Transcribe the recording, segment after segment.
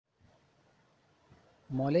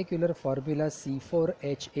Molecular formula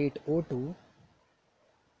C4H8O2.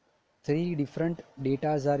 Three different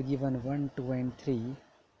datas are given, 1, 2 and 3.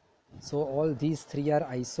 So all these three are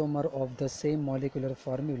isomer of the same molecular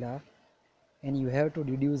formula, and you have to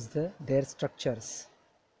deduce their structures.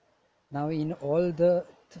 Now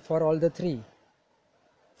for all the three,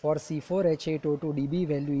 for C4H8O2 dB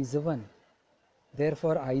value is 1.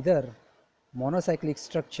 Therefore either monocyclic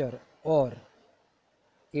structure or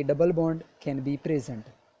a double bond can be present.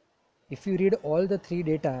 If you read all the three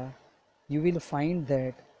data, you will find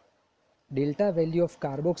that delta value of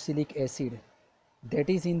carboxylic acid, that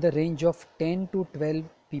is in the range of 10 to 12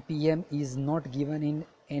 ppm, is not given in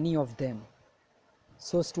any of them.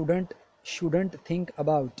 So student shouldn't think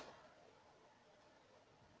about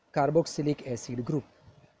carboxylic acid group.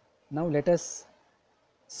 Now let us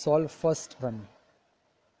solve first one.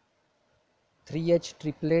 3H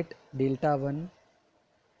triplet delta 1.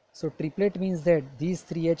 So triplet means that these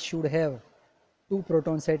 3H should have 2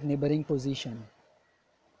 protons at neighboring position.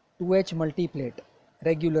 2H multiplet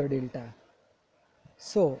regular delta.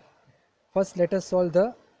 So first let us solve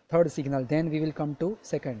the third signal, then we will come to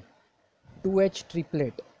second. 2H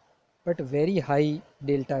triplet but very high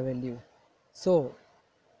delta value. So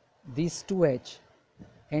this 2H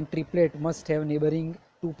and triplet must have neighboring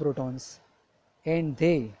 2 protons, and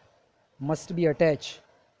they must be attached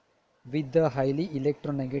with the highly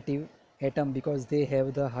electronegative atom because they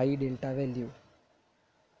have the high delta value.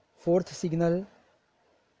 Fourth signal,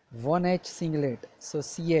 1H singlet, so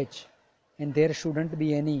CH, and there shouldn't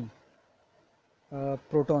be any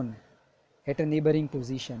proton at a neighboring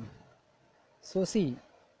position. So see,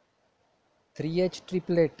 3H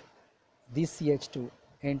triplet, this CH2,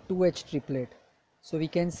 and 2H triplet. So we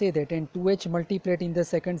can say that, and 2H multiplet in the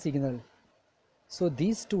second signal. So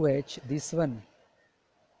these 2H, this one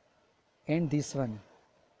and this one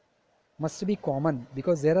must be common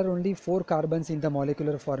because there are only 4 carbons in the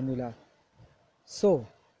molecular formula. So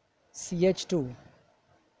CH2,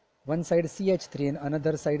 one side CH3 and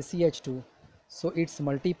another side CH2, so its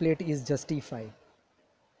multiplet is justified.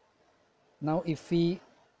 Now if we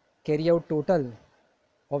carry out total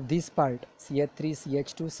of this part, CH3,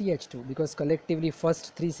 CH2, CH2, because collectively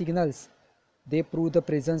first 3 signals, they prove the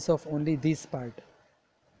presence of only this part.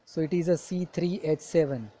 So it is a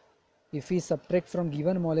C4H8O2. If we subtract from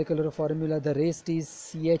given molecular formula, the rest is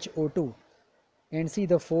CHO2. And see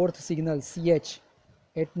the fourth signal, CH,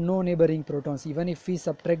 at no neighboring protons. Even if we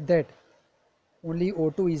subtract that, only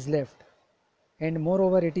O2 is left. And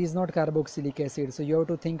moreover, it is not carboxylic acid, so you have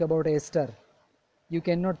to think about ester. You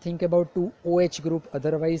cannot think about 2OH group,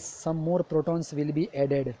 otherwise some more protons will be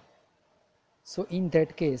added. So in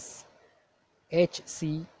that case,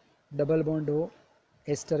 HC double bond O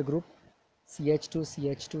ester group, CH2,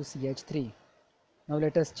 CH2, CH3. Now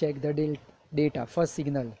let us check the data. First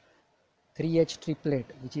signal, 3H triplet,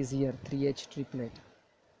 which is here, 3H triplet.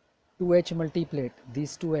 2H multiplet,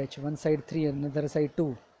 these 2H, one side 3, another side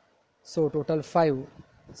 2. So total 5.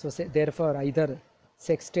 So therefore either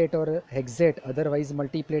sextate or hexate, otherwise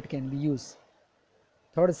multiplet can be used.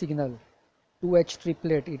 Third signal, 2H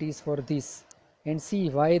triplet, it is for this. And see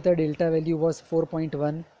why the delta value was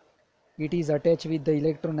 4.1. It is attached with the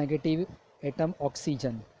electronegative atom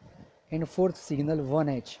oxygen. And fourth signal,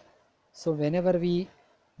 1H. So whenever we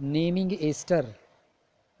naming ester,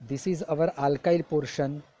 this is our alkyl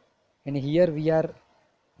portion, and here we are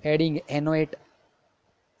adding anoate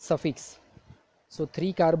suffix. So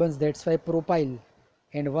 3 carbons, that's why propyl,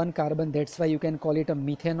 and 1 carbon, that's why you can call it a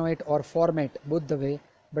methanoate or format, both the way.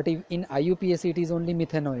 But if in IUPAC it is only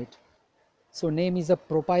methanoate. So name is a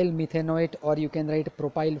propyl methanoate, or you can write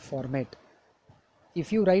propyl format.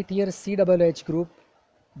 If you write here CHH group,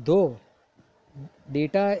 though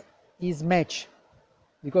data is match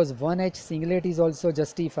because 1H singlet is also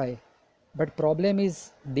justify, but problem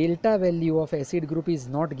is delta value of acid group is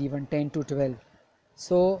not given 10 to 12.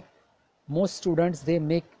 So most students, they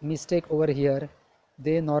make mistake over here.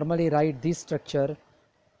 They normally write this structure,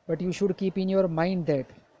 but you should keep in your mind that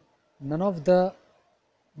none of the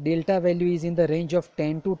delta value is in the range of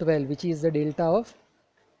 10 to 12, which is the delta of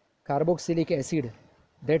carboxylic acid.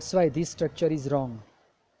 That's why this structure is wrong.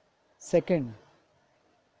 Second,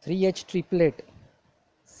 3H triplet,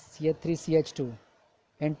 CH3CH2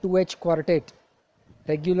 and 2H quartet,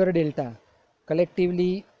 regular delta,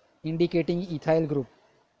 collectively indicating ethyl group.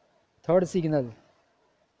 Third signal,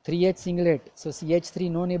 3H singlet, so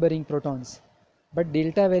CH3 no neighboring protons, but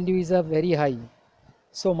delta value is a very high,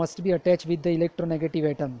 so must be attached with the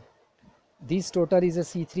electronegative atom. This total is a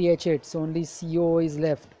C3H8, so only COO is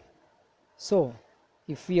left. So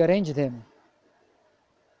if we arrange them,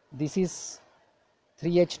 this is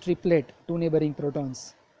 3H triplet, 2 neighboring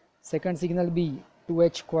protons. Second signal B,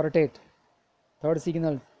 2H quartet. Third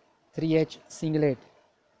signal 3H singlet.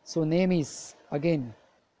 So name is again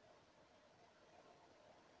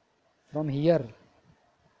from here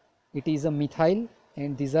it is a methyl,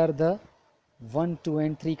 and these are the 1, 2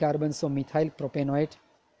 and 3 carbons of methyl propanoate.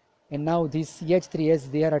 And now these CH3s,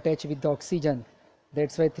 they are attached with the oxygen,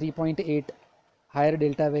 that's why 3.8 higher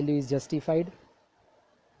delta value is justified.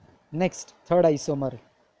 Next, third isomer,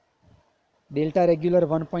 delta regular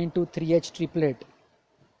 1.2 3H triplet,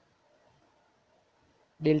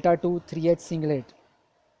 delta 2 3H singlet,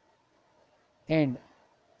 and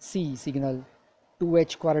C signal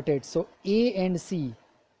 2H quartet. So A and C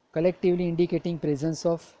collectively indicating presence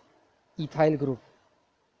of ethyl group,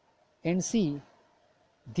 and C,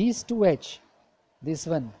 these 2H, this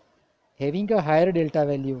one having a higher delta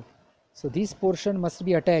value, so this portion must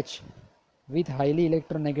be attached with highly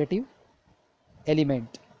electronegative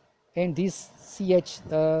element, and this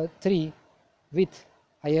CH3 with,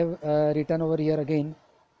 I have written over here again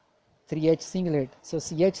 3H singlet, so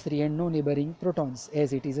CH3 and no neighboring protons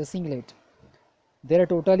as it is a singlet. Their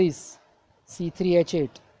total is C3H8,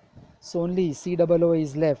 so only COO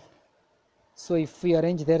is left. So if we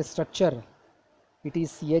arrange their structure, it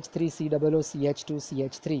is CH3 COO CH2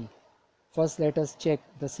 CH3. First let us check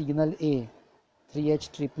the signal A,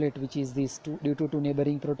 3H triplet, which is this due to 2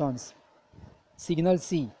 neighboring protons. Signal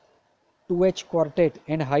C, 2H quartet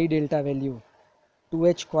and high delta value,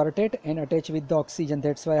 2H quartet and attached with the oxygen,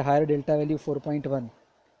 that's why higher delta value 4.1,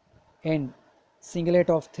 and singlet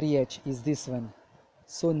of 3H is this one.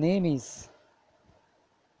 So name is,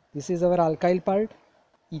 this is our alkyl part,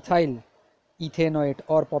 ethyl ethanoate,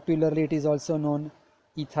 or popularly it is also known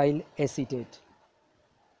ethyl acetate.